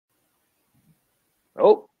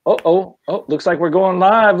Looks like we're going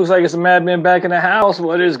live. Looks like it's a Mad Men back in the house.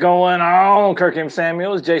 What is going on? Kirk M.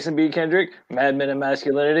 Samuels, Jason B. Kendrick, Mad Men of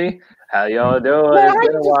Masculinity. How y'all doing? Man, It's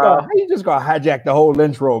been a while. how you just gonna hijack the whole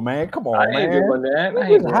intro, man? Come on, I ain't man. doing that.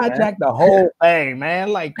 You just hijack the whole thing, man.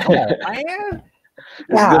 Like, come on, man. It's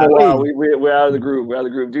been a while. We're out of the group. We're out of the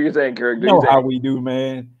group. Do your thing, Kirk. Do your thing. How we do,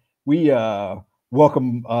 man. We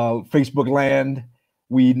welcome Facebook land.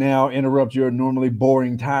 We now interrupt your normally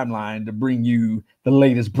boring timeline to bring you the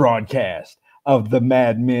latest broadcast of the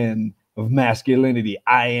Mad Men of Masculinity.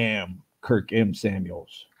 I am Kirk M.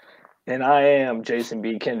 Samuels. And I am Jason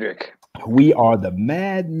B. Kendrick. We are the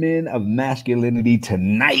Mad Men of Masculinity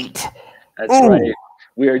tonight. That's right.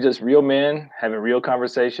 We are just real men having real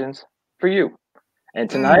conversations for you. And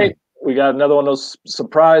tonight we got another one of those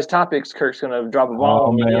surprise topics. Kirk's gonna drop a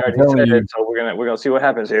bomb. Man, he already said it, so we're gonna see what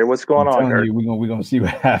happens here. What's going on, Kirk? We're gonna see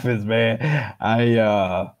what happens, man.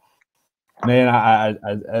 I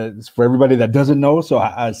for everybody that doesn't know, so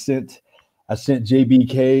I sent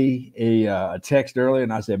JBK a text earlier,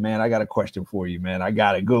 and I said, man, I got a question for you, man. I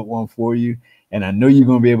got a good one for you, and I know you're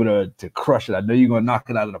gonna be able to crush it. I know you're gonna knock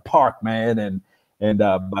it out of the park, man. And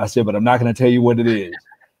I said, but I'm not gonna tell you what it is.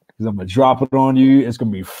 I'm gonna drop it on you. It's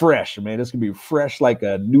gonna be fresh, man. It's gonna be fresh like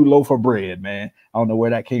a new loaf of bread, man. I don't know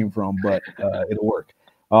where that came from, but it'll work.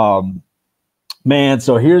 Man,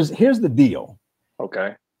 so here's the deal.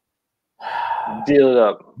 Okay. Deal it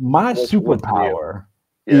up. My superpower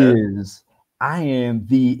is I am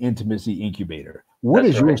the intimacy incubator. What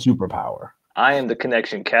is your superpower? I am the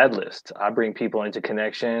connection catalyst. I bring people into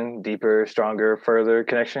connection, deeper, stronger, further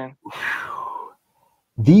connection.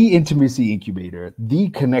 The intimacy incubator, the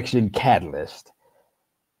connection catalyst.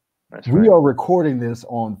 That's we are recording this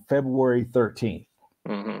on February 13th.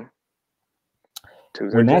 Mm-hmm.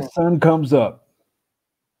 When that sun comes up,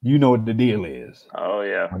 you know what the deal is. Oh,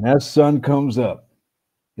 yeah. When that sun comes up,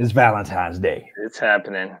 it's Valentine's Day. It's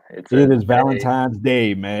happening. It is Valentine's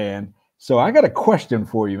Day, man. So I got a question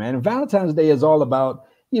for you, man. And Valentine's Day is all about,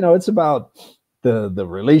 it's about the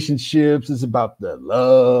relationships, it's about the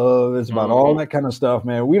love, it's about all that kind of stuff,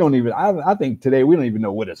 man. We don't even, I think today we don't even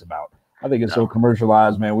know what it's about. I think it's so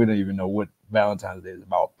commercialized, man. We don't even know what Valentine's Day is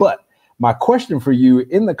about. But my question for you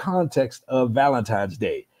in the context of Valentine's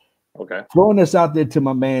Day, throwing this out there to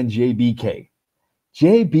my man JBK.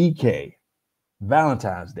 JBK,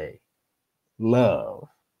 Valentine's Day, love.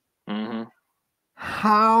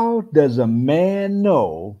 How does a man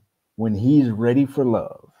know when he's ready for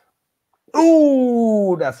love?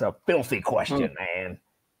 Ooh, that's a filthy question, man.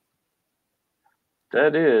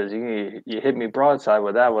 That is. You hit me broadside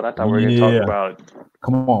with that one. I thought we were going to talk about.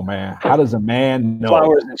 Come on, man. How does a man know?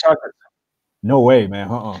 Flowers and chocolates. No way, man.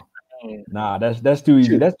 Nah, that's too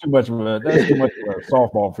easy. That's too much of a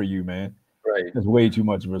softball for you, man. Right. That's way too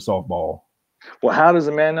much of a softball. Well, how does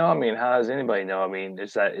a man know? I mean, how does anybody know? I mean,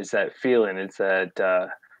 it's that feeling. It's that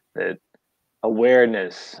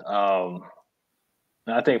awareness.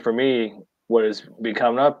 I think for me, what has been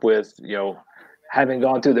coming up with, having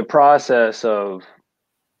gone through the process of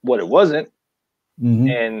what it wasn't,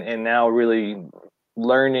 and now really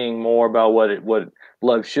learning more about what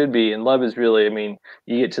love should be. And love is really, I mean,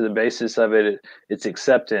 you get to the basis of it. It's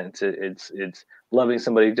acceptance. It's loving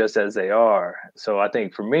somebody just as they are. So I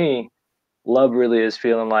think for me, love really is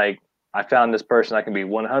feeling like I found this person. I can be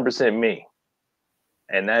 100% me.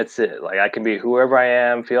 And that's it. Like I can be whoever I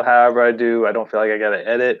am, feel however I do. I don't feel like I got to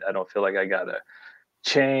edit. I don't feel like I got to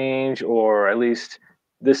change, or at least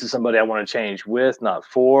this is somebody I want to change with, not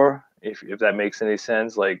for, if that makes any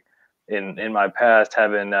sense. Like in my past,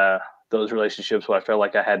 having those relationships where I felt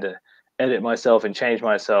like I had to edit myself and change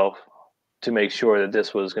myself to make sure that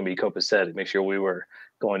this was going to be copacetic, make sure we were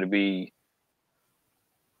going to be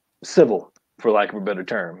civil, for lack of a better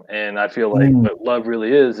term. And I feel like what love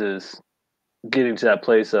really is getting to that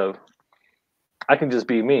place of I can just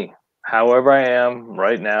be me, however I am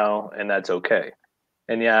right now, and that's okay.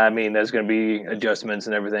 And yeah, I mean, there's going to be adjustments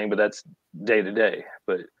and everything, but that's day to day.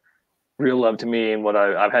 But real love to me, and what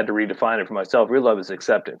I've had to redefine it for myself, real love is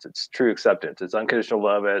acceptance. It's true acceptance. It's unconditional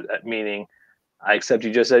love, at meaning I accept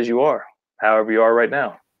you just as you are, however you are right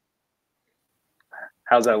now.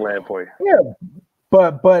 How's that land for you? Yeah,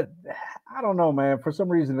 but I don't know, man. For some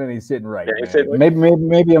reason, it ain't sitting right. Yeah,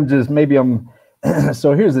 maybe I'm.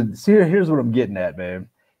 So here's what I'm getting at, man.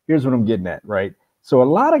 Here's what I'm getting at, right? So a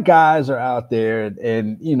lot of guys are out there,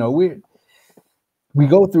 and we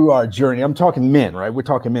go through our journey. I'm talking men, right? We're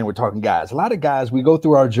talking men. We're talking guys. A lot of guys, we go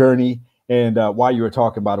through our journey. And while you were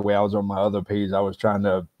talking, by the way, I was on my other page. I was trying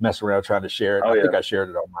to mess around, trying to share it. I think I shared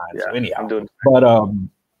it on mine. Yeah, so anyhow, I'm doing. But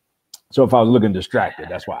so if I was looking distracted,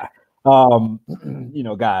 that's why. You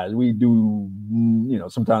know, guys, we do, you know,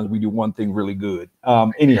 sometimes we do one thing really good.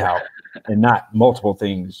 Anyhow, and not multiple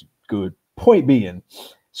things good. Point being,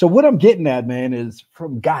 so what I'm getting at, man, is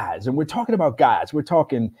from guys, and we're talking about guys. We're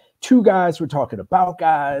talking to guys. We're talking about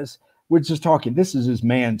guys. We're just talking. This is just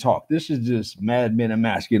man talk. This is just mad men of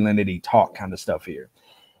masculinity talk kind of stuff here.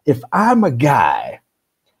 If I'm a guy,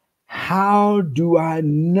 how do I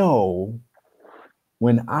know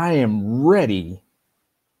when I am ready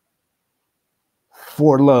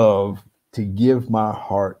for love to give my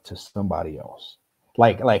heart to somebody else?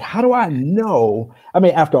 Like, how do I know? I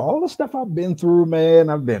mean, after all the stuff I've been through, man,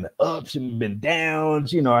 I've been ups and been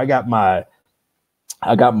downs. You know, I got my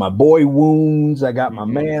boy wounds, I got my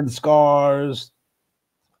man scars,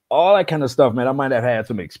 all that kind of stuff, man. I might have had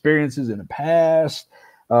some experiences in the past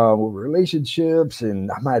with relationships, and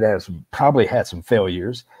I might have probably had some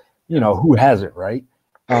failures. You know, who hasn't, right?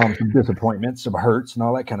 Some disappointments, some hurts, and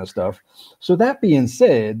all that kind of stuff. So that being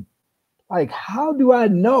said, like, how do I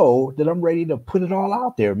know that I'm ready to put it all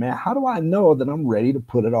out there, man? How do I know that I'm ready to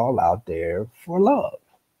put it all out there for love?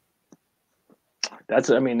 That's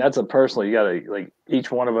a personal, you gotta, like,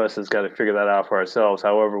 each one of us has got to figure that out for ourselves.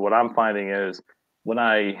 However, what I'm finding is when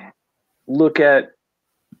I look at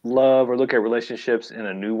love or look at relationships in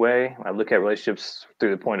a new way, I look at relationships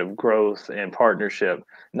through the point of growth and partnership,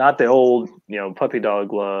 not the old, puppy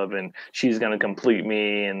dog love and she's going to complete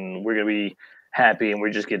me and we're going to be happy and we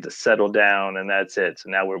just get to settle down and that's it. So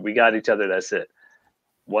now we got each other. That's it.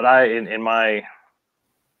 What in my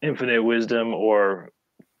infinite wisdom or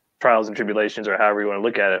trials and tribulations or however you want to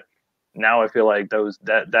look at it, now I feel like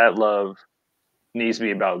that love needs to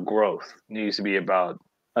be about growth, needs to be about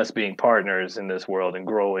us being partners in this world and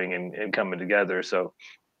growing and coming together. So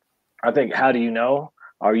I think, how do you know?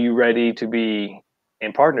 Are you ready to be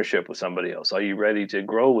in partnership with somebody else? Are you ready to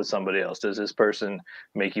grow with somebody else? Does this person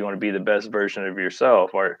make you want to be the best version of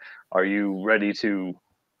yourself? Or are you ready to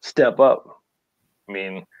step up? I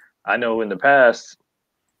mean, I know in the past,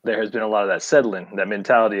 there has been a lot of that settling, that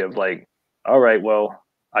mentality of like, all right, well,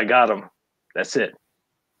 I got them. That's it.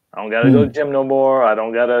 I don't got to go to the gym no more. I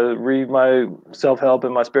don't got to read my self-help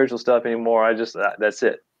and my spiritual stuff anymore. That's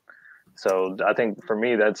it. So I think for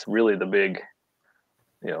me, that's really the big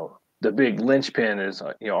linchpin is,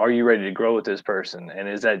 are you ready to grow with this person?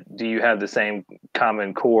 And do you have the same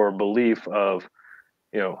common core belief of,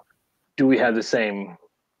 do we have the same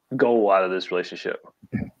goal out of this relationship?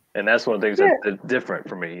 And that's one of the things that's different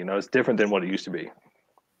for me. It's different than what it used to be.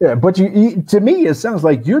 Yeah, but to me, it sounds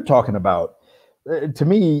like you're talking about. To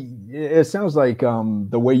me, it sounds like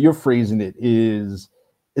the way you're phrasing it is,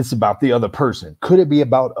 it's about the other person. Could it be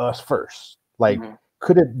about us first? Like,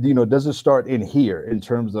 could it, does it start in here in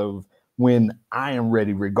terms of when I am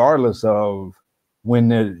ready, regardless of when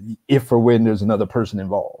there's another person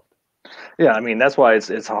involved? Yeah, I mean, that's why it's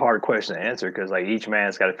a hard question to answer, because like each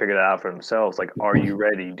man's got to figure that out for themselves. Like, are you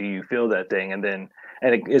ready? Do you feel that thing? And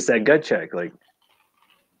it's that gut check. Like,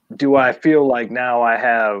 do I feel like now I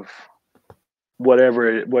have whatever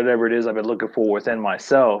it is I've been looking for within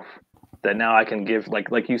myself, that now I can give,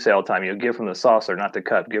 like you say all the time, give from the saucer, not the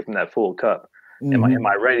cup, give from that full cup. Am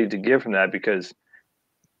I ready to give from that? Because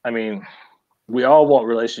I mean, we all want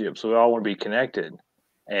relationships, we all want to be connected,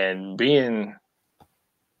 and being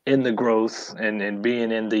in the growth and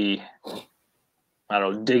being in the, I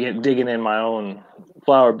don't know, digging in my own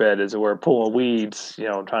flower bed, as it were, pulling weeds,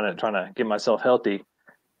 trying to get myself healthy.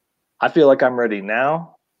 I feel like I'm ready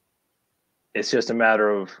now. It's just a matter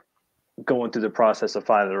of going through the process of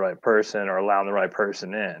finding the right person or allowing the right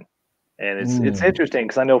person in. And it's interesting,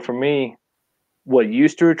 because I know for me, what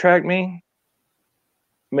used to attract me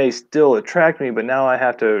may still attract me, but now I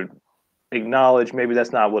have to acknowledge maybe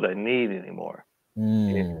that's not what I need anymore.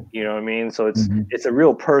 You know what I mean? So it's a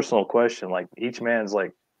real personal question. Like, each man's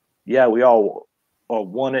like, yeah, we all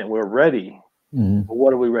want it and we're ready. But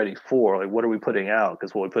what are we ready for? Like, what are we putting out?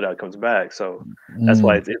 Because what we put out comes back. So that's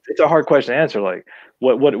why it's a hard question to answer. Like,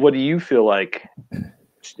 what do you feel like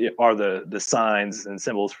are the signs and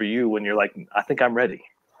symbols for you when you're like, I think I'm ready?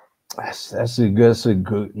 That's a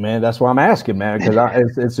good man. That's why I'm asking, man,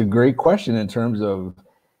 because it's a great question in terms of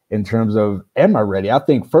am I ready? I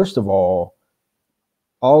think first of all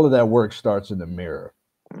of that work starts in the mirror.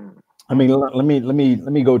 I mean, let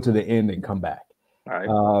me go to the end and come back. All right.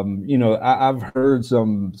 I've heard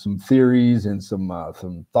some theories and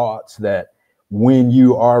some thoughts that when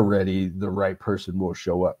you are ready, the right person will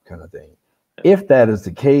show up, kind of thing. If that is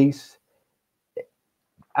the case,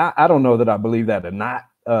 I don't know that I believe that or not.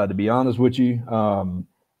 To be honest with you,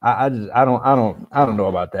 I don't know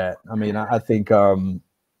about that. I mean, I think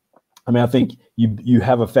you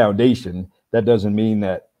have a foundation. That doesn't mean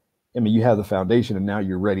that I mean, you have the foundation and now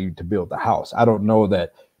you're ready to build the house. I don't know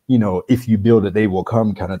that, you know, if you build it, they will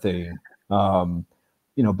come kind of thing.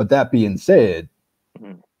 You know, but that being said,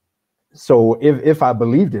 so if I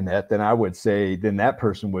believed in that, then I would say, then that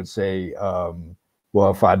person would say,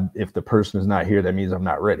 well, if the person is not here, that means I'm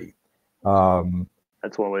not ready.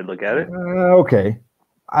 That's one way to look at it. Okay.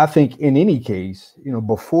 I think in any case, you know,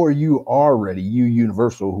 before you are ready, you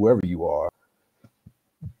universal, whoever you are,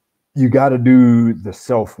 you got to do the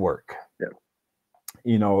self work. Yeah.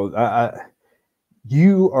 You know,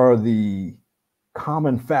 you are the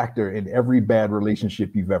common factor in every bad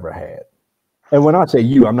relationship you've ever had. And when I say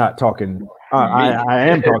you, I'm not talking, I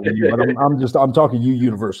am talking to you, but I'm talking you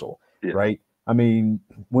universal, yeah. Right? I mean,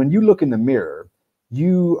 when you look in the mirror,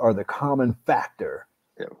 you are the common factor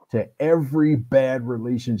to every bad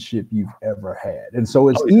relationship you've ever had. And so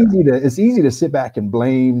it's easy to sit back and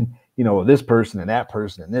blame, you know, this person and that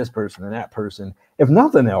person and this person and that person. If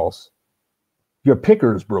nothing else, your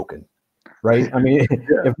picker is broken, right? I mean,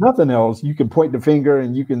 if nothing else, you can point the finger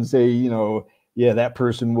and you can say, you know, yeah, that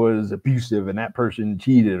person was abusive and that person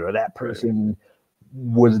cheated or that person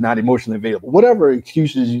was not emotionally available. Whatever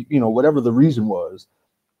excuses, you know, whatever the reason was,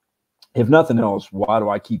 if nothing else, why do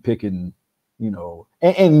I keep picking, you know,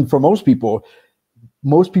 and for most people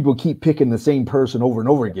keep picking the same person over and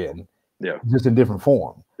over again, just in different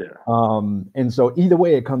form. And so either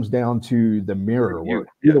way, it comes down to the mirror work.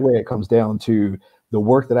 Either way, it comes down to the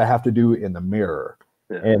work that I have to do in the mirror.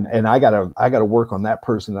 And I gotta work on that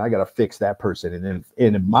person. And I gotta fix that person. And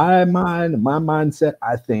in my mind, my mindset,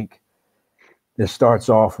 I think it starts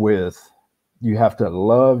off with, you have to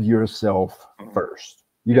love yourself first.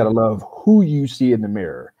 You got to love who you see in the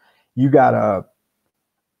mirror. You gotta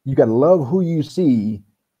love who you see,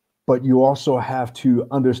 but you also have to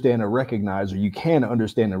understand and recognize, or you can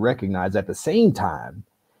understand and recognize at the same time,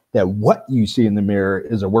 that what you see in the mirror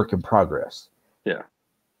is a work in progress. Yeah.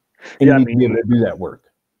 And you need to be able to do that work.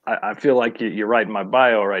 I feel like you're writing my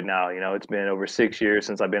bio right now. You know, it's been over 6 years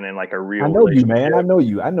since I've been in like a real. I know you, man. I know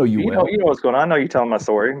you. You know what's going on. I know you're telling my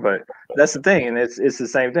story, but that's the thing, and it's the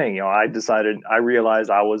same thing. You know, I realized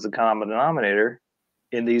I was the common denominator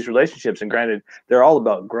in these relationships, and granted, they're all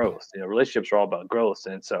about growth. You know, relationships are all about growth,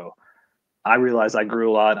 and so I realized I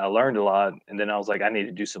grew a lot, I learned a lot, and then I was like, I need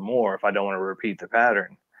to do some more if I don't want to repeat the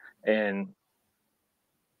pattern. And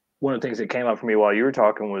one of the things that came up for me while you were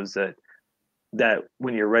talking was that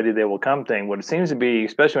when you're ready, they will come thing. What it seems to be,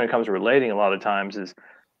 especially when it comes to relating a lot of times, is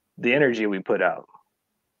the energy we put out.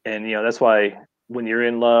 And, you know, that's why when you're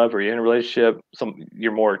in love or you're in a relationship,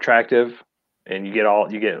 you're more attractive and you get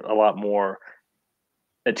a lot more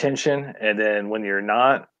attention. And then when you're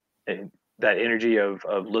not, that energy of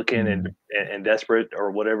looking and desperate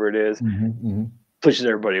or whatever it is, pushes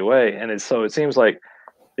everybody away. And it seems like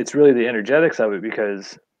it's really the energetics of it,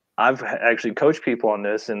 because I've actually coached people on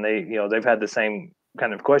this, and they've had the same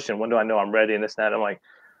kind of question. When do I know I'm ready? And this and that. I'm like,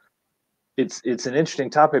 it's an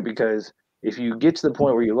interesting topic, because if you get to the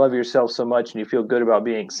point where you love yourself so much and you feel good about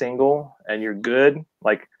being single and you're good,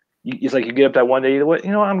 like it's like you get up that one day,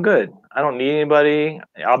 I'm good. I don't need anybody.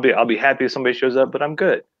 I'll be happy if somebody shows up, but I'm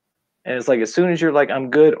good. And it's like, as soon as you're like, I'm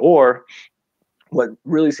good, or what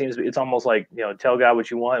really seems to be, it's almost like, tell God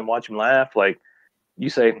what you want and watch him laugh. Like, you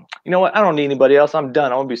say, you know what? I don't need anybody else. I'm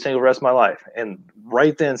done. I want to be single the rest of my life. And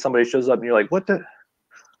right then somebody shows up and you're like, where'd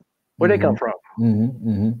they come from?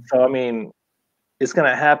 So, I mean, it's going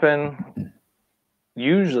to happen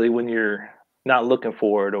usually when you're not looking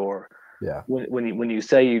for it, or when you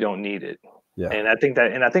say you don't need it. Yeah. And I think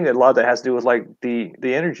that a lot of that has to do with like the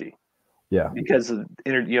energy. Yeah. Because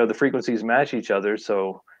the frequencies match each other.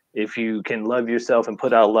 So if you can love yourself and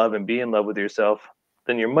put out love and be in love with yourself,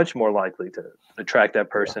 then you're much more likely to attract that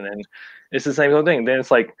person. And it's the same thing. Then it's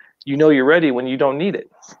like, you're ready when you don't need it.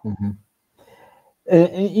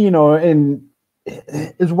 And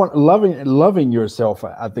it's one, loving yourself,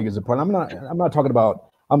 I think, is important. I'm not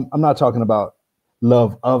talking about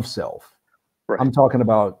love of self. Right. I'm talking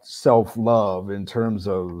about self-love in terms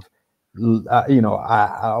of, I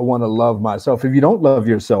want to love myself. If you don't love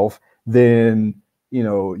yourself, then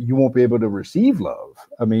you won't be able to receive love.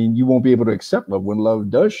 I mean, you won't be able to accept love. When love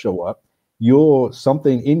does show up,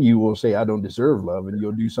 something in you will say, I don't deserve love, and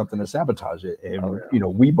you'll do something to sabatage it. And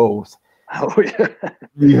we both,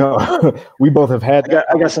 we both have had that.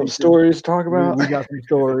 I got some stories to talk about. We got some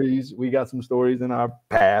stories. We got some stories in our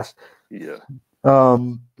past. Yeah.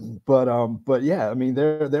 But yeah, I mean,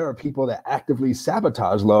 there are people that actively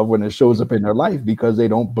sabotage love when it shows up in their life, because they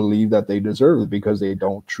don't believe that they deserve it, because they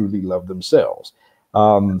don't truly love themselves.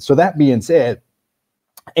 So that being said,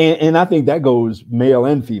 and I think that goes male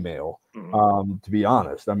and female. To be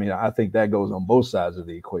honest, I mean, I think that goes on both sides of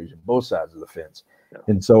the equation, both sides of the fence. Yeah.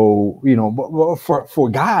 And so, you know, but for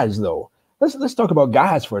guys though, let's talk about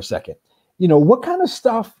guys for a second. You know, what kind of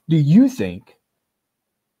stuff do you think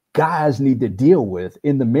guys need to deal with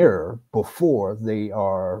in the mirror before they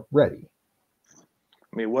are ready?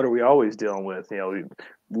 I mean, what are we always dealing with? You know,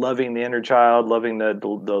 loving the inner child, loving the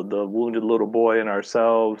wounded little boy in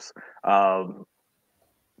ourselves, um,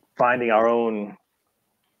 finding our own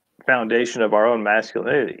foundation of our own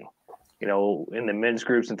masculinity. You know, in the men's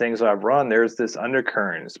groups and things that I've run, there's this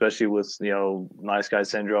undercurrent, especially with, you know, nice guy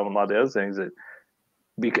syndrome and a lot of the other things that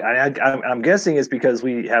I'm guessing it's because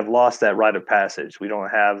we have lost that rite of passage. We don't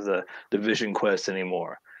have the vision quest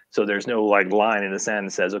anymore. So there's no like line in the sand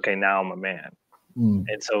that says, okay, now I'm a man.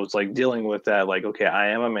 And so it's like dealing with that, like, okay, I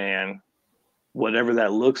am a man, whatever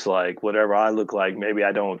that looks like, whatever I look like. Maybe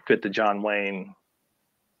I don't fit the John Wayne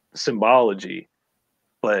symbology,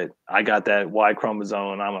 but I got that Y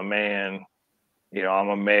chromosome. I'm a man, you know, I'm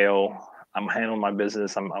a male. I'm handling my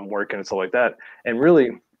business. I'm working and stuff like that. And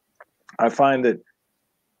really, I find that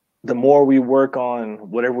the more we work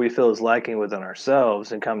on whatever we feel is lacking within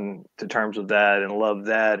ourselves and come to terms with that and love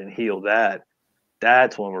that and heal that,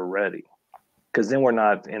 that's when we're ready. Because then we're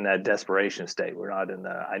not in that desperation state. We're not in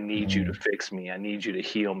the I need you to fix me. I need you to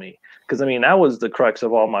heal me. Because I mean, that was the crux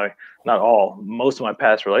of all my, not all, most of my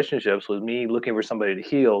past relationships was me looking for somebody to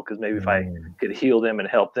heal. Because maybe if I could heal them and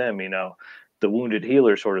help them, you know, the wounded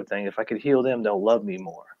healer sort of thing, if I could heal them, they'll love me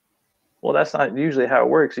more. Well, that's not usually how it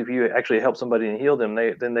works. If you actually help somebody and heal them,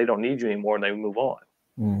 then they don't need you anymore and they move on.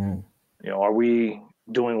 You know, are we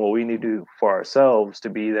doing what we need to do for ourselves to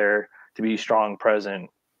be there, to be strong, present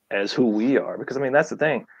as who we are? Because I mean, that's the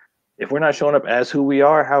thing. If we're not showing up as who we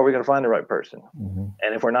are, how are we going to find the right person?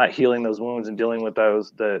 And if we're not healing those wounds and dealing with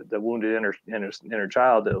those, the wounded inner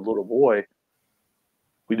child, the little boy,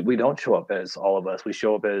 we don't show up as all of us. We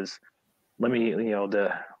show up as, let me, you know,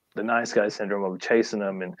 the nice guy syndrome of chasing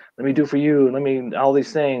them and let me do for you and let me all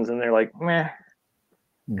these things, and they're like meh,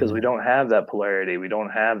 because we don't have that polarity, we don't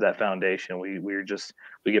have that foundation. We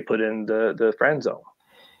get put in the friend zone.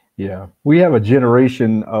 Yeah, we have a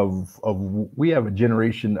generation of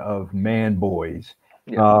man boys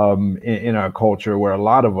in our culture where a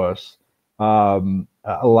lot of us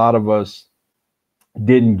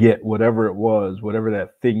didn't get whatever it was, whatever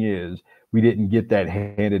that thing is. We didn't get that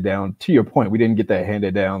handed down. To your point, we didn't get that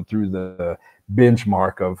handed down through the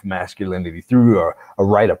benchmark of masculinity, through a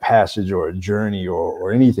rite of passage or a journey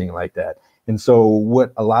or anything like that. And so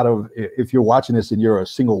what a lot of, if you're watching this and you're a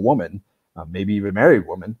single woman, maybe even married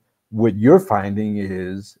woman, what you're finding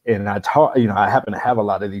is, and I happen to have a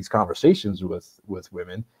lot of these conversations with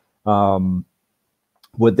women,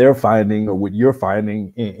 what they're finding or what you're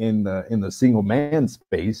finding in the single man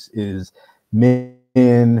space is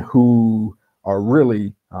men who are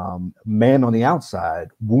really man on the outside,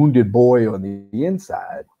 wounded boy on the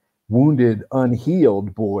inside, wounded,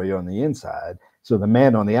 unhealed boy on the inside. So the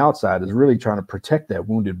man on the outside is really trying to protect that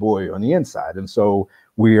wounded boy on the inside. And so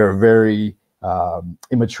we are very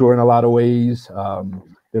immature in a lot of ways.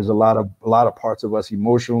 There's a lot of parts of us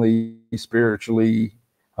emotionally, spiritually,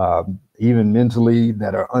 even mentally,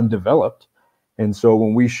 that are undeveloped. And so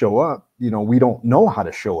when we show up, you know, we don't know how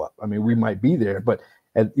to show up. I mean, we might be there, but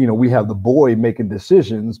you know, we have the boy making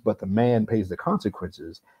decisions, but the man pays the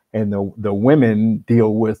consequences, and the women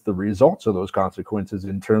deal with the results of those consequences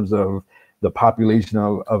in terms of the population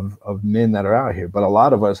of men that are out here. But a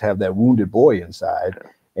lot of us have that wounded boy inside,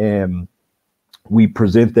 and we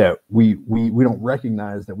present that we don't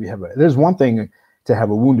recognize that we have there's one thing to have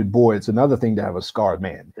a wounded boy. It's another thing to have a scarred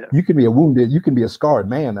man. Yeah. You can be a scarred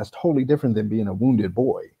man. That's totally different than being a wounded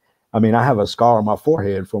boy. I mean, I have a scar on my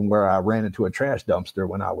forehead from where I ran into a trash dumpster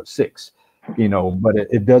when I was 6, you know, but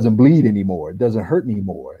it doesn't bleed anymore. It doesn't hurt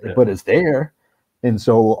anymore, but it's there. And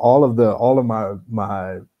so all of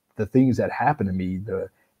the things that happened to me, the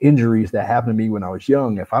injuries that happened to me when I was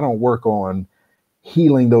young, if I don't work on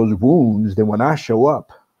healing those wounds, then when I show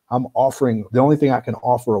up, the only thing I can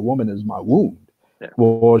offer a woman is my wound. Yeah.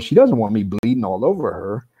 Well, she doesn't want me bleeding all over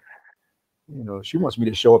her. You know, she wants me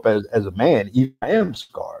to show up as a man, even if I am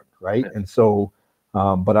scarred, right? Yeah. And so,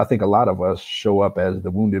 but I think a lot of us show up as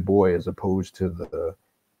the wounded boy as opposed to the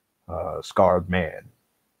scarred man.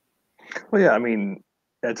 Well, yeah, I mean,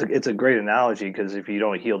 it's a great analogy, because if you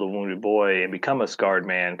don't heal the wounded boy and become a scarred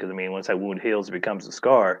man, because I mean, once that wound heals, it becomes a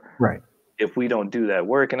scar. Right. If we don't do that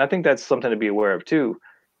work, and I think that's something to be aware of too,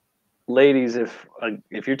 ladies. If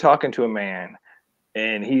you're talking to a man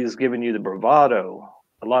and he's giving you the bravado,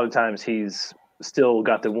 a lot of times he's still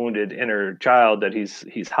got the wounded inner child that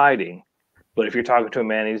he's hiding. But if you're talking to a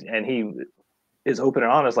man and he is open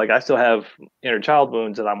and honest. Like, I still have inner child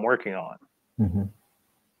wounds that I'm working on. Mm-hmm.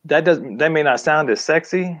 That may not sound as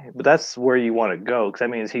sexy, but that's where you want to go, because that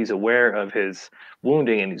means he's aware of his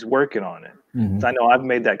wounding and he's working on it. Mm-hmm. So I know I've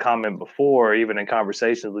made that comment before, even in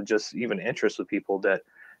conversations with just even interest with people, that,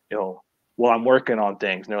 well, I'm working on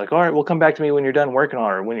things, and they're like, all right, well, come back to me when you're done working on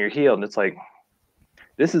it, or when you're healed. And it's like,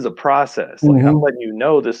 this is a process. Like, I'm letting you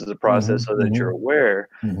know this is a process so that you're aware.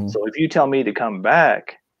 So if you tell me to come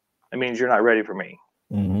back, that means you're not ready for me.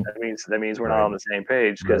 That means we're not on the same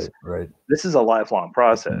page, because this is a lifelong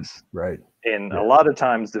process. Right. And a lot of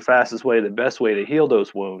times, the best way to heal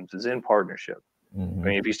those wounds is in partnership. I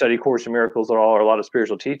mean, if you study Course in Miracles at all, or a lot of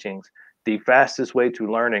spiritual teachings, the fastest way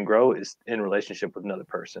to learn and grow is in relationship with another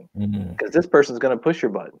person, because this person's going to push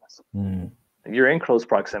your buttons. You're in close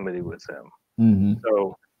proximity with them.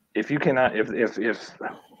 So if you cannot, if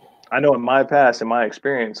I know in my past, in my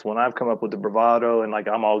experience, when I've come up with the bravado and like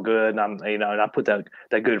I'm all good, and and I put that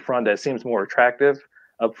good front that seems more attractive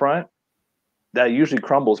up front, that usually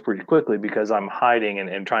crumbles pretty quickly, because I'm hiding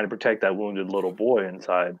and trying to protect that wounded little boy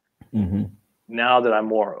inside. Now that I'm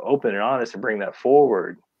more open and honest and bring that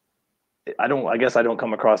forward, I guess I don't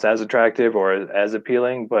come across as attractive or as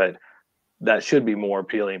appealing, but that should be more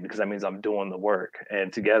appealing, because that means I'm doing the work.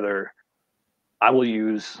 And together, I will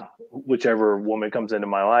use whichever woman comes into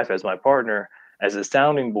my life as my partner, as a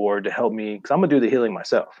sounding board to help me, because I'm gonna do the healing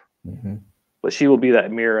myself. But she will be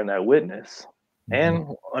that mirror and that witness, and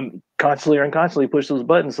consciously or unconsciously push those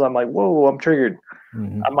buttons. So I'm like, whoa, I'm triggered.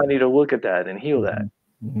 I might need to look at that and heal that.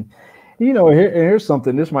 Here's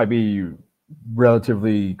something. This might be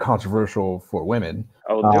relatively controversial for women.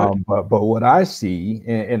 But what I see,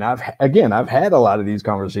 and I've had a lot of these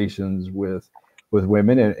conversations with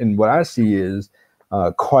women, and what I see is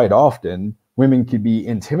quite often women can be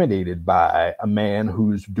intimidated by a man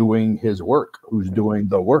who's doing his work, who's doing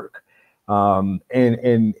the work. And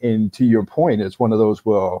to your point, it's one of those,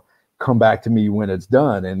 well, come back to me when it's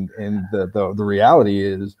done. And the reality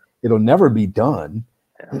is it'll never be done.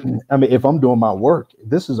 I mean, if I'm doing my work,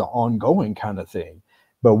 this is an ongoing kind of thing.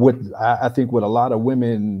 But I think what a lot of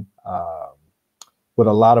women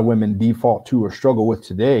default to or struggle with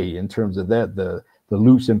today, in terms of that, the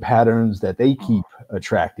loops and patterns that they keep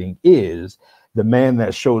attracting, is the man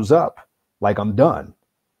that shows up like, I'm done.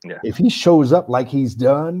 If he shows up like he's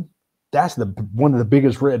done, that's one of the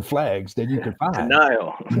biggest red flags that you can find.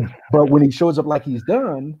 Denial. But when he shows up like he's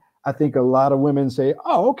done, I think a lot of women say,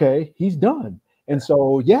 "Oh, okay, he's done." And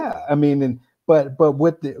so, yeah, I mean, but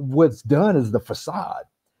what's done is the facade.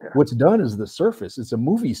 What's done is the surface. It's a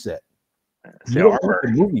movie set. You don't want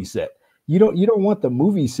the movie set. You don't want the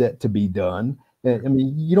movie set to be done. I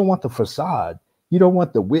mean, you don't want the facade. You don't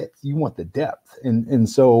want the width. You want the depth. And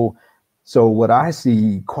so what I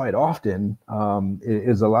see quite often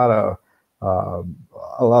is a lot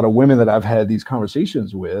of women that I've had these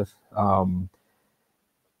conversations with.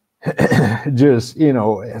 Just,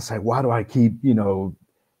 it's like, why do I keep,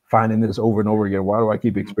 finding this over and over again? Why do I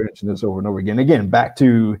keep experiencing this over and over again? Again, back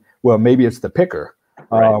to, well, maybe it's the picker,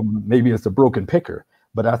 maybe it's the broken picker.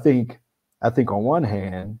 But I think on one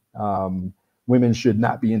hand, women should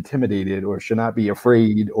not be intimidated or should not be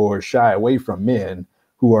afraid or shy away from men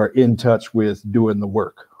who are in touch with doing the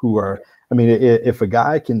work, if a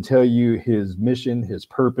guy can tell you his mission, his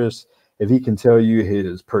purpose, if he can tell you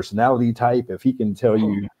his personality type, if he can tell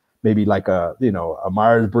you maybe like a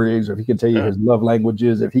Myers-Briggs, or if he can tell you his love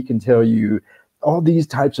languages, if he can tell you all these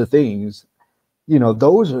types of things,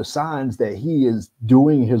 those are signs that he is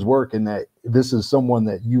doing his work, and that this is someone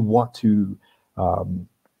that you want to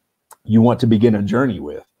begin a journey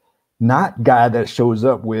with. Not guy that shows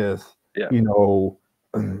up with,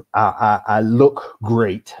 I look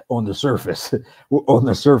great on the surface. On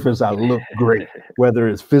the surface, I look great, whether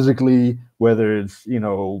it's physically, whether it's,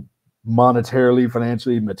 monetarily,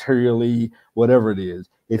 financially, materially, whatever it is.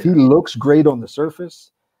 If he looks great on the surface,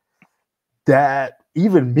 that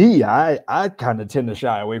even me, I kind of tend to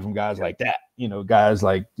shy away from guys like that. Guys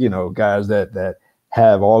that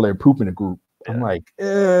have all their poop in a group. I'm like,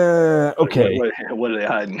 okay. What are they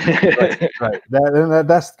hiding? Right.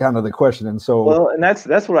 That's kind of the question. And so, well, and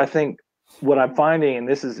that's what I think. What I'm finding, and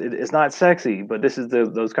it's not sexy, but this is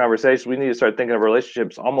those conversations. We need to start thinking of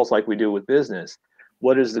relationships almost like we do with business.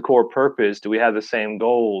 What is the core purpose? Do we have the same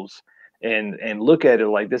goals? And look at it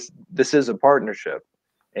like this. This is a partnership.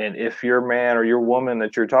 And if your man or your woman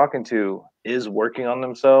that you're talking to is working on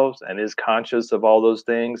themselves and is conscious of all those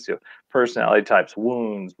things, personality types,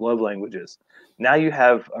 wounds, love languages, now you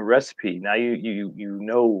have a recipe. Now you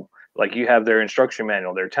like, you have their instruction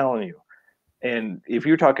manual. They're telling you. And if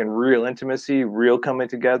you're talking real intimacy, real coming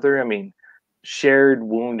together, I mean, shared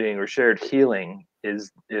wounding or shared healing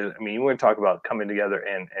is, I mean, you want to talk about coming together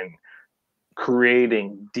and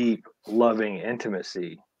creating deep, loving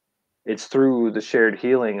intimacy. It's through the shared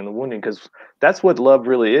healing and the wounding, because that's what love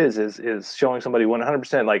really is showing somebody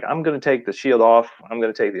 100%, like, I'm going to take the shield off, I'm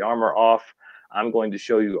going to take the armor off, I'm going to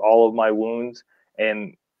show you all of my wounds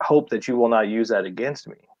and hope that you will not use that against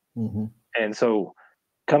me. Mm-hmm. And so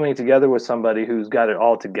coming together with somebody who's got it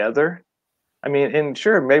all together, I mean, and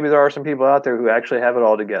sure, maybe there are some people out there who actually have it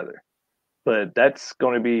all together, but that's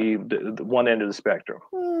going to be the one end of the spectrum.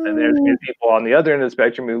 And there's going to be people on the other end of the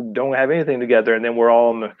spectrum who don't have anything together, and then we're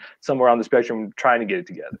all somewhere on the spectrum trying to get it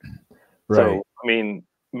together. Right. So, I mean,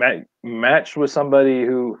 match with somebody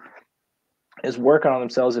who is working on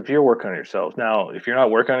themselves if you're working on yourself. Now, if you're not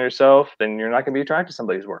working on yourself, then you're not going to be attracted to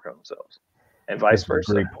somebody who's working on themselves, and vice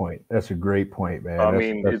versa. Great point. That's a great point, man. I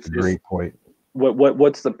mean, That's a great point.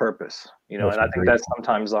 What's the purpose? You know, That's and I think that's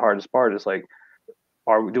sometimes the hardest part. Is like,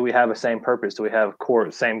 do we have a same purpose? Do we have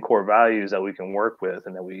same core values that we can work with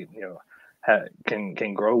and that we,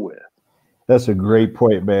 can grow with? That's a great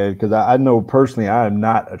point, man. Because I know personally, I am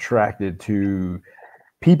not attracted to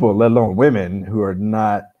people, let alone women, who are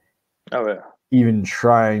not even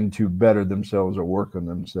trying to better themselves or work on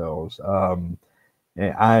themselves. And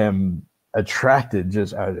I am attracted,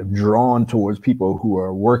 just drawn towards people who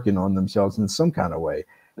are working on themselves in some kind of way.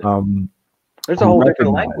 There's a whole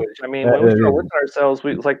different language. I mean, when we start working on ourselves,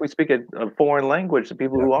 we speak a foreign language to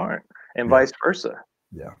people who aren't, and vice versa.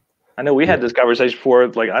 Yeah. I know we had this conversation before.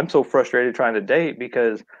 Like, I'm so frustrated trying to date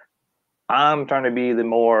because I'm trying to be the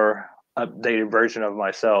more updated version of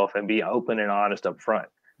myself and be open and honest up front.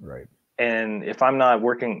 Right. And if I'm not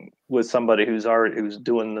working with somebody who's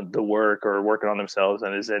doing the work or working on themselves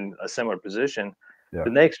and is in a similar position,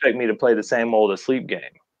 then they expect me to play the same old asleep game.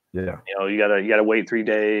 Yeah. You know, you gotta wait 3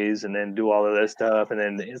 days and then do all of this stuff, and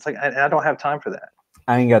then it's like I don't have time for that.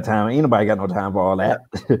 I ain't got time. Ain't nobody got no time for all that.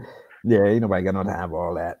 Ain't nobody got no time for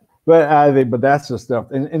all that. But I think, but that's the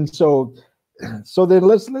stuff. And so then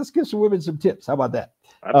let's give some women some tips. How about that?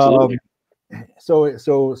 Absolutely.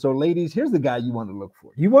 So ladies, here's the guy you want to look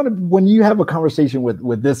for. You want to, when you have a conversation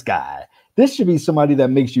with this guy, this should be somebody that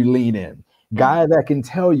makes you lean in. Guy that can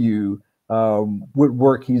tell you what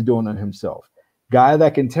work he's doing on himself. Guy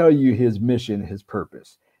that can tell you his mission, his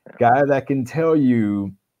purpose. Guy that can tell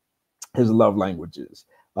you his love languages.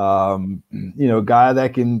 Guy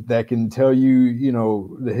that can tell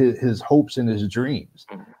you, his hopes and his dreams.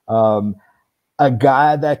 A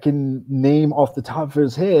guy that can name off the top of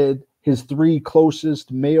his head his 3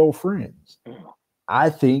 closest male friends. I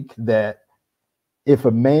think that if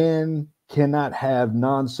a man cannot have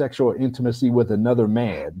non-sexual intimacy with another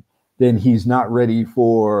man, then he's not ready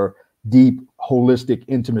for deep, holistic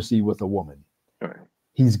intimacy with a woman. Right.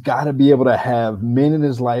 He's got to be able to have men in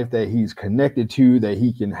his life that he's connected to, that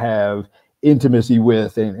he can have intimacy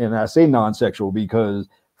with. And I say non-sexual because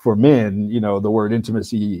for men, the word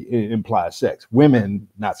intimacy implies sex. Women,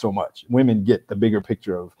 not so much. Women get the bigger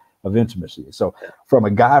picture of intimacy. So from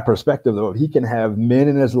a guy perspective, though, if he can have men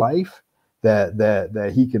in his life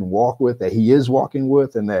that he can walk with, that he is walking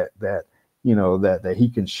with, and that he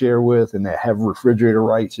can share with, and that have refrigerator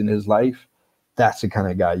rights in his life, that's the kind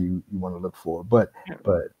of guy you want to look for. But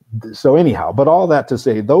all that to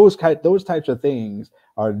say, those types of things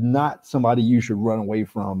are not somebody you should run away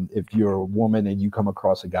from if you're a woman and you come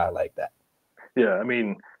across a guy like that. Yeah, I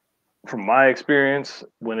mean, from my experience,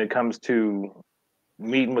 when it comes to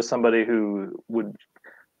meeting with somebody who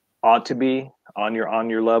ought to be on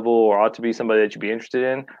your level, or ought to be somebody that you'd be interested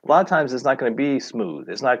in, a lot of times it's not going to be smooth.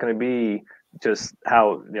 It's not going to be just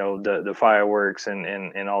how the fireworks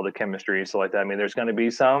and all the chemistry and stuff like that. I mean, there's going to be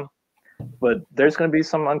some, but there's going to be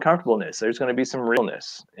some uncomfortableness. There's going to be some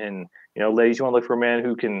realness. And ladies, you want to look for a man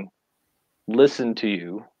who can listen to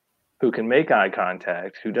you, who can make eye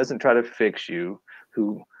contact, who doesn't try to fix you,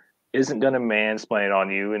 who isn't going to mansplain on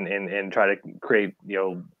you and try to create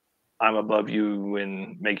I'm above you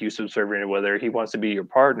and make you subservient, whether he wants to be your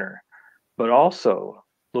partner, but also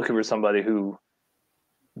looking for somebody who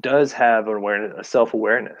does have a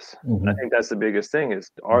self-awareness. Mm-hmm. I think that's the biggest thing is,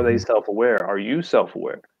 are they self-aware? Are you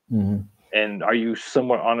self-aware? Mm-hmm. And are you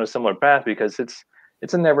somewhere on a similar path? Because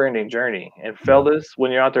it's a never-ending journey. And fellas,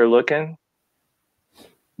 when you're out there looking,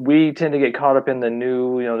 we tend to get caught up in the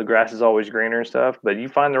new, the grass is always greener and stuff, but you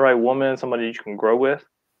find the right woman, somebody you can grow with,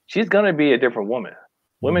 she's going to be a different woman.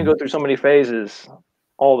 Women go through so many phases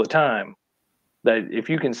all the time that if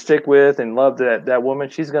you can stick with and love that woman,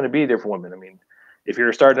 she's going to be a different woman. I mean, if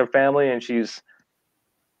you're starting a family and she's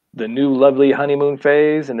the new lovely honeymoon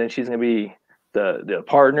phase, and then she's going to be the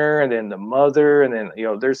partner, and then the mother, and then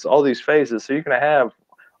there's all these phases. So you're going to have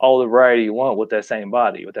all the variety you want with that same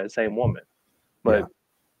body, with that same woman. But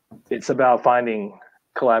it's about finding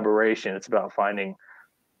collaboration. It's about finding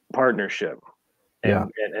partnership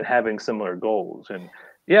and having similar goals. And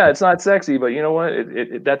yeah, it's not sexy, but you know what?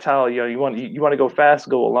 That's how, you know, you want to go fast,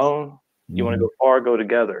 go alone. You want to go far, go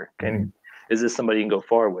together. Is this somebody you can go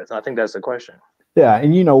far with? And I think that's the question. Yeah,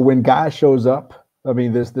 and you know, when guy shows up, I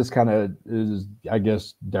mean, this kind of is, I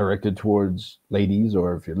guess, directed towards ladies,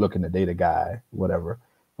 or if you're looking to date a guy, whatever.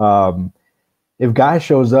 If guy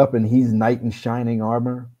shows up and he's knight in shining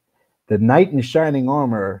armor, the knight in shining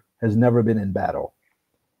armor has never been in battle.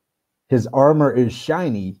 His armor is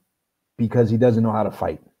shiny because he doesn't know how to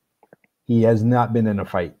fight. He has not been in a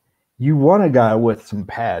fight. You want a guy with some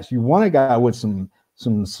past. You want a guy with some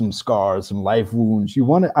scars, some life wounds. You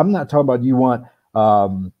want I'm not talking about you want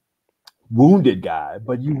wounded guy,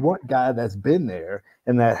 but you want guy that's been there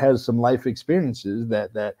and that has some life experiences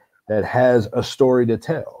that has a story to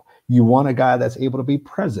tell. You want a guy that's able to be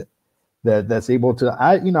present, that's able to.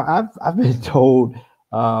 I've been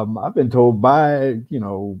told by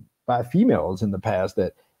by females in the past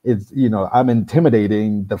that it's, I'm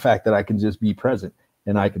intimidating the fact that I can just be present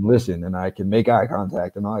and I can listen and I can make eye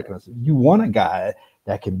contact and all that kind of stuff. You want a guy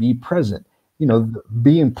that can be present.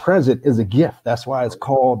 Being present is a gift. That's why it's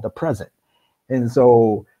called the present. And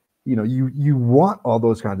so, you want all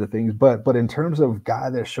those kinds of things, but in terms of guy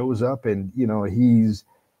that shows up and,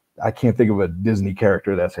 I can't think of a Disney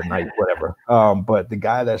character that's a knight, whatever. But the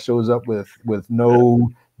guy that shows up with no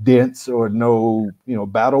dents or no,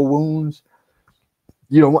 battle wounds,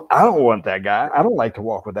 I don't want that guy. I don't like to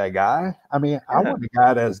walk with that guy. I mean, I want a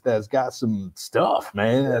guy that's got some stuff,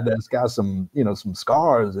 man, that's got some, some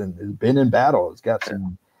scars and has been in battle. It's got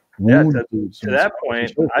some wounds. To that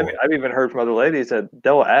point, I've even heard from other ladies that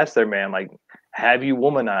they'll ask their man, like, have you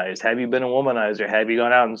womanized? Have you been a womanizer? Have you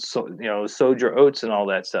gone out and sowed your oats and all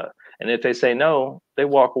that stuff? And if they say no, they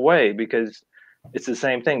walk away because it's the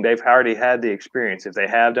same thing. They've already had the experience. If they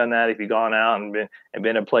have done that, if you've gone out and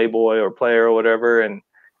been a playboy or player or whatever, and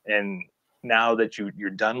now that you're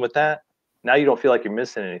done with that, now you don't feel like you're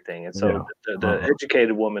missing anything. And so the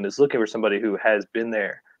educated woman is looking for somebody who has been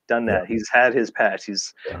there, done that. He's had his past.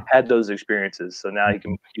 He's had those experiences. So now he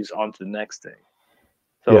can use on to the next thing.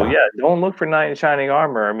 So don't look for knight in shining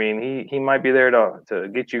armor. I mean, he might be there to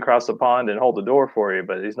get you across the pond and hold the door for you,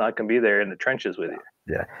 but he's not going to be there in the trenches with you.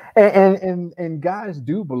 Yeah, and guys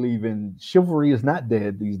do believe in chivalry is not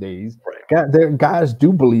dead these days. Right. Guys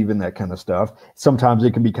do believe in that kind of stuff. Sometimes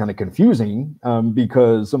it can be kind of confusing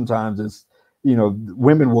because sometimes it's,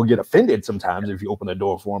 women will get offended sometimes if you open the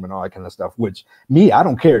door for them and all that kind of stuff, which I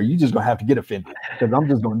don't care. You just going to have to get offended because I'm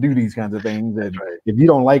just going to do these kinds of things. And if you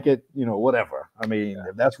don't like it, whatever. I mean,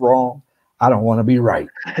 if that's wrong, I don't want to be right.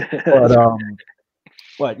 But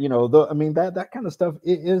that kind of stuff,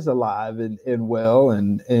 it is alive and well.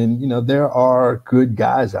 And there are good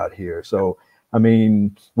guys out here. So, I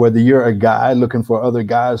mean, whether you're a guy looking for other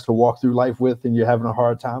guys to walk through life with and you're having a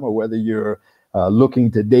hard time, or whether you're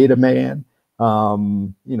looking to date a man,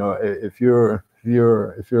 if you're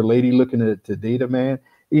a lady looking to date a man,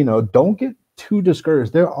 don't get too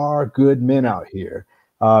discouraged. There are good men out here.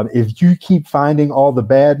 If you keep finding all the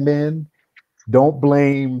bad men, don't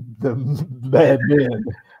blame the bad men.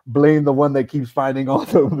 Blame the one that keeps finding all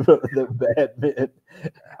the bad men.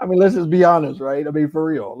 I mean, let's just be honest, right? I mean, for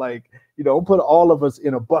real. Like, don't put all of us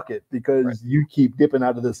in a bucket because you keep dipping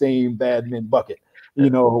out of the same bad men bucket.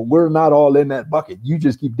 We're not all in that bucket. You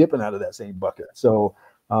just keep dipping out of that same bucket. So,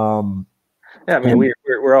 I mean,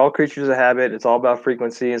 we're all creatures of habit. It's all about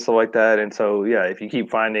frequency and stuff like that. And so, if you keep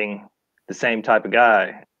finding the same type of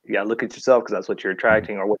guy, you gotta look at yourself because that's what you're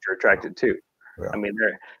attracting or what you're attracted to. Yeah. I mean,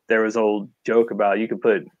 there was an old joke about you could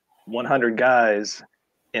put 100 guys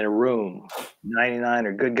in a room, 99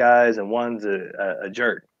 are good guys and one's a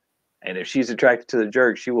jerk. And if she's attracted to the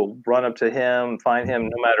jerk, she will run up to him, find him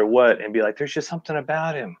no matter what, and be like, there's just something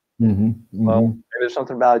about him. Well, maybe there's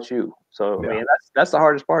something about you. So, I mean, that's the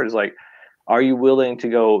hardest part is like, are you willing to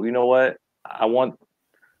go, you know what? I want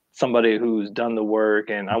somebody who's done the work,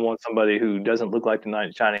 and I want somebody who doesn't look like the knight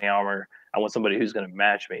in shining armor. I want somebody who's going to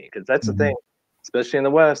match me. Because that's the thing, especially in the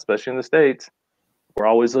West, especially in the States, we're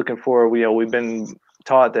always looking for, we've been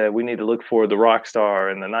taught that we need to look for the rock star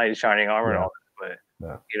and the knight in shining armor and all that. But,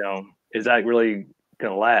 is that really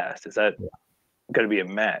going to last? Is that going to be a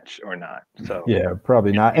match or not? So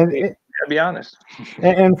probably not. And gotta be honest.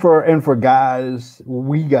 and for guys,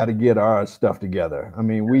 we got to get our stuff together. I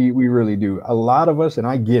mean, we really do. A lot of us, and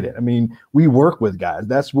I get it. I mean, we work with guys.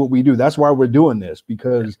 That's what we do. That's why we're doing this,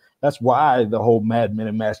 because that's why the whole Men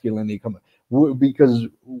of Masculinity because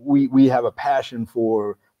we have a passion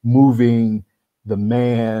for moving the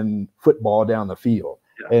man football down the field.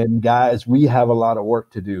 Yeah. And guys, we have a lot of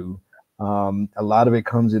work to do. A lot of it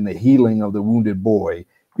comes in the healing of the wounded boy,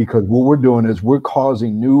 because what we're doing is we're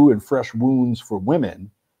causing new and fresh wounds for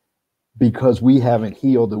women because we haven't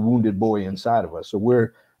healed the wounded boy inside of us. So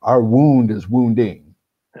our wound is wounding.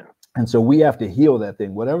 Yeah. And so we have to heal that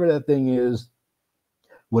thing, whatever that thing is,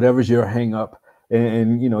 whatever's your hang up.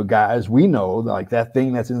 And you know, guys, we know like that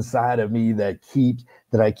thing that's inside of me that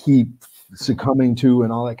I keep succumbing to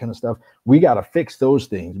and all that kind of stuff. We got to fix those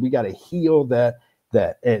things. We got to heal that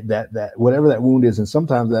whatever that wound is. And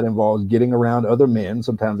sometimes that involves getting around other men.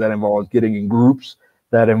 Sometimes that involves getting in groups.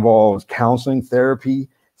 That involves counseling, therapy.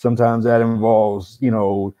 Sometimes that involves, you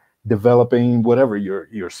know, developing whatever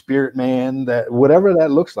your spirit man, that whatever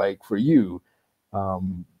that looks like for you.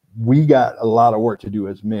 We got a lot of work to do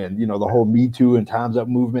as men. You know, the whole Me Too and Time's Up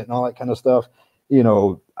movement and all that kind of stuff. You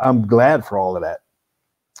know, I'm glad for all of that,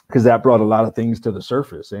 because that brought a lot of things to the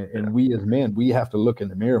surface. And we as men, we have to look in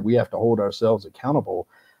the mirror. We have to hold ourselves accountable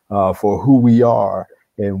for who we are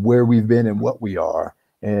and where we've been and what we are.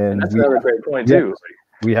 And that's another great point too.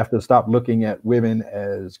 We have to stop looking at women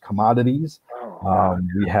as commodities.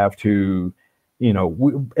 We have to, you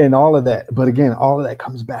know, and all of that. But again, all of that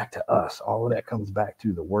comes back to us. All of that comes back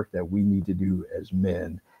to the work that we need to do as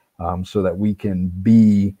men, so that we can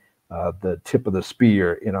be the tip of the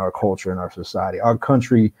spear in our culture, in our society. Our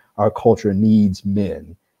country, our culture needs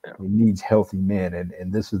men. Yeah. It needs healthy men,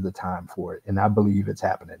 and this is the time for it. And I believe it's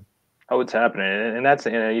happening. Oh, it's happening. And that's,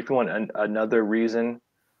 if you want another reason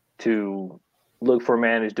to look for a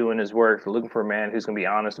man who's doing his work, looking for a man who's going to be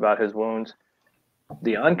honest about his wounds,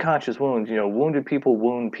 the unconscious wounds, you know, wounded people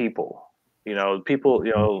wound people. You know, people,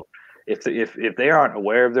 you know, if they aren't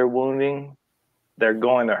aware of their wounding, they're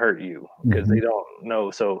going to hurt you because they don't know.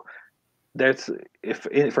 So that's, if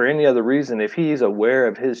for any other reason, if he's aware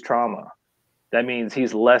of his trauma, that means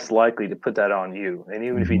he's less likely to put that on you. And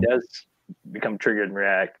even if he does become triggered and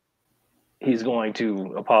react, he's going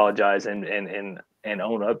to apologize and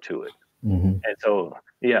own up to it. And so,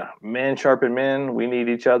 yeah, men sharpen men. We need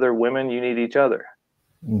each other. Women, you need each other.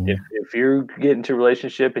 If you get into a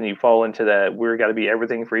relationship and you fall into that, we're got to be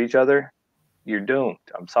everything for each other, you're doomed.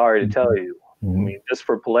 I'm sorry to tell you. I mean, just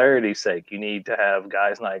for polarity's sake, you need to have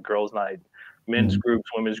guys' night, girls' night, men's groups,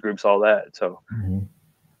 women's groups, all that. So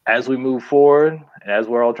as we move forward, as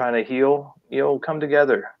we're all trying to heal, you know, come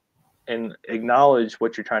together and acknowledge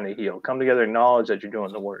what you're trying to heal. Come together, acknowledge that you're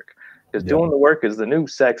doing the work. Because doing the work is the new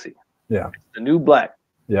sexy. Yeah. It's the new black.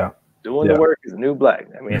 Yeah. Doing the work is the new black.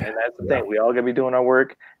 I mean, and that's the thing. We all got to be doing our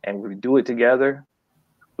work, and we do it together.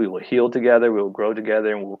 We will heal together. We will grow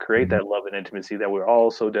together, and we'll create that love and intimacy that we're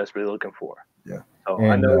all so desperately looking for. Yeah. So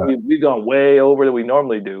I know we've gone way over than we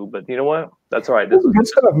normally do, but you know what? That's all right. This is good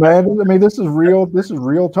stuff, man. I mean, this is real. This is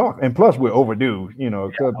real talk, and plus we're overdue. You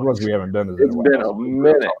know, plus we haven't done this. It's been a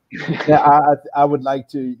minute. Yeah, I would like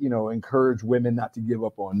to, you know, encourage women not to give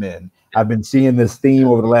up on men. I've been seeing this theme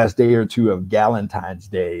over the last day or two of Galentine's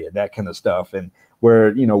Day and that kind of stuff, and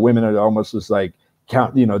where, you know, women are almost just like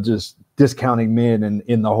just discounting men and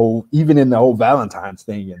in the whole Valentine's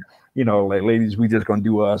thing, and you know, like, ladies, we just gonna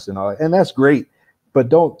do us and all, and that's great, but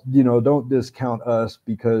don't discount us,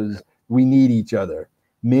 because we need each other.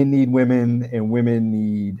 Men need women and women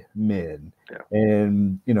need men. Yeah.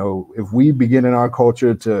 And you know, if we begin in our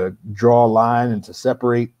culture to draw a line and to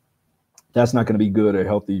separate, that's not going to be good or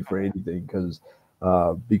healthy for anything,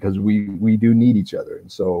 because we do need each other, and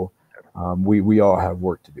so we all have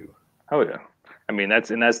work to do. Oh yeah. I mean, that's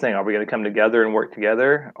the thing. Are we going to come together and work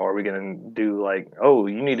together, or are we going to do like, oh,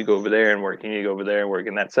 you need to go over there and work, you need to go over there and work,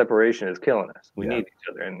 and that separation is killing us. We need each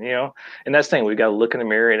other, and you know, and that's the thing. We got to look in the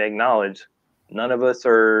mirror and acknowledge none of us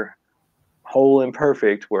are whole and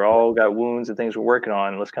perfect. We're all got wounds and things we're working on,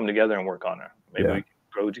 and let's come together and work on it. Maybe we can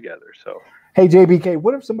grow together. So, hey, JBK,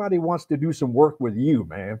 what if somebody wants to do some work with you,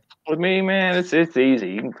 man? With me, man, it's easy.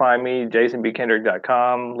 You can find me,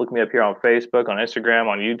 jasonbkendrick.com. Look me up here on Facebook, on Instagram,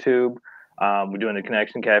 on YouTube. We're doing the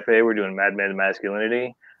Connection Cafe. We're doing Men of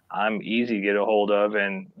Masculinity. I'm easy to get a hold of,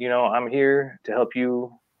 and you know, I'm here to help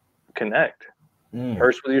you connect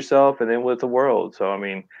first with yourself and then with the world. So I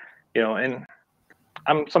mean, you know, and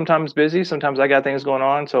I'm sometimes busy. Sometimes I got things going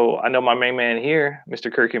on. So I know my main man here,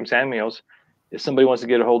 Mr. Kirkham Samuels, if somebody wants to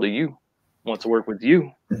get a hold of you, wants to work with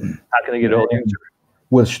you, how can they get a hold of you?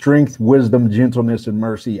 With strength, wisdom, gentleness, and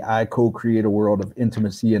mercy, I co-create a world of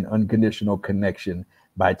intimacy and unconditional connection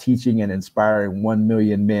by teaching and inspiring 1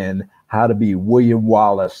 million men how to be William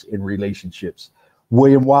Wallace in relationships.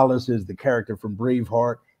 William Wallace is the character from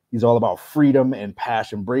Braveheart. He's all about freedom and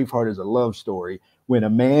passion. Braveheart is a love story. When a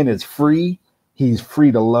man is free, he's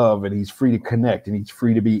free to love, and he's free to connect, and he's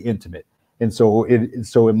free to be intimate. And so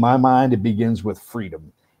so in my mind, it begins with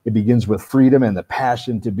freedom. It begins with freedom and the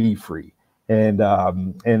passion to be free. And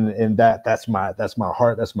that's my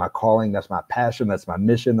heart, that's my calling, that's my passion, that's my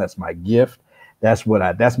mission, that's my gift. That's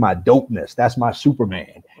my dopeness. That's my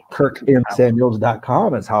Superman.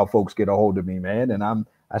 KirkMSamuels.com is how folks get a hold of me, man. And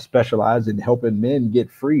I specialize in helping men get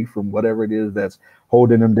free from whatever it is that's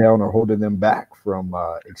holding them down or holding them back from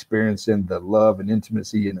experiencing the love and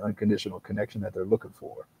intimacy and unconditional connection that they're looking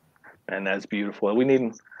for. And that's beautiful. We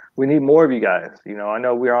need more of you guys. You know, I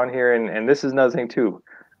know we're on here, and this is another thing too.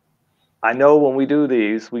 I know when we do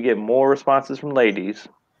these, we get more responses from ladies.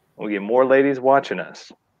 We get more ladies watching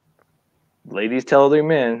us. Ladies tell their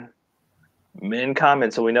men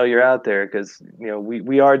comment, so we know you're out there, because you know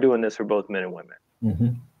we are doing this for both men and women. Mm-hmm.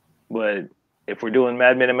 But if we're doing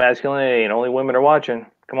Men of Masculinity and only women are watching,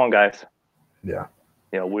 come on, guys. Yeah.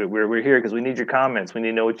 You know, we're here because we need your comments. We need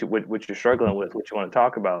to know what you're struggling with, what you want to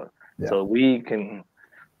talk about, so we can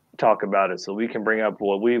talk about it, so we can bring up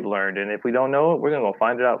what we've learned. And if we don't know it, we're gonna go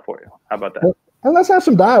find it out for you. How about that? And let's have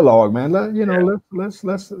some dialogue, man. Let's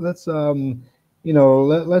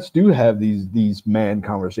do have these man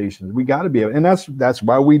conversations. We got to be able, and that's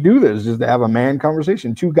why we do this, just to have a man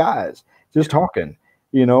conversation, two guys just talking,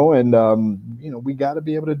 and we got to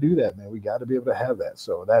be able to do that, man. We got to be able to have that.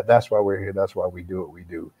 So that's why we're here. That's why we do what we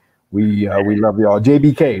do. We love y'all.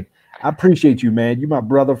 JBK, I appreciate you, man. You're my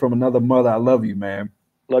brother from another mother. I love you, man.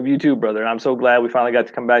 Love you too, brother. I'm so glad we finally got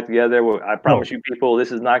to come back together. I promise you, people,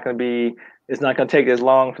 it's not going to take as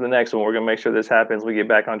long for the next one. We're going to make sure this happens. We get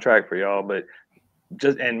back on track for y'all, but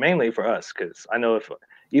and mainly for us, because I know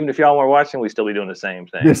even if y'all weren't watching, we'd still be doing the same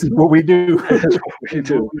thing. This is what we do. This is what we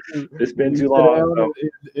do. It's been too long. So.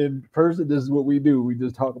 In person, this is what we do. We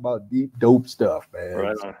just talk about deep, dope stuff, man.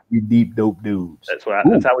 Right on. We deep, dope dudes. That's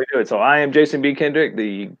how we do it. So I am Jason B. Kendrick,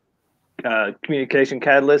 the communication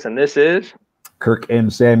catalyst, and this is Kirk M.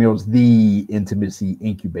 Samuels, the intimacy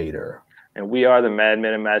incubator. And we are the Men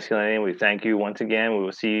of Masculinity. We thank you once again. We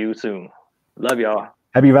will see you soon. Love y'all.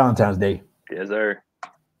 Happy Valentine's Day. Yes, sir.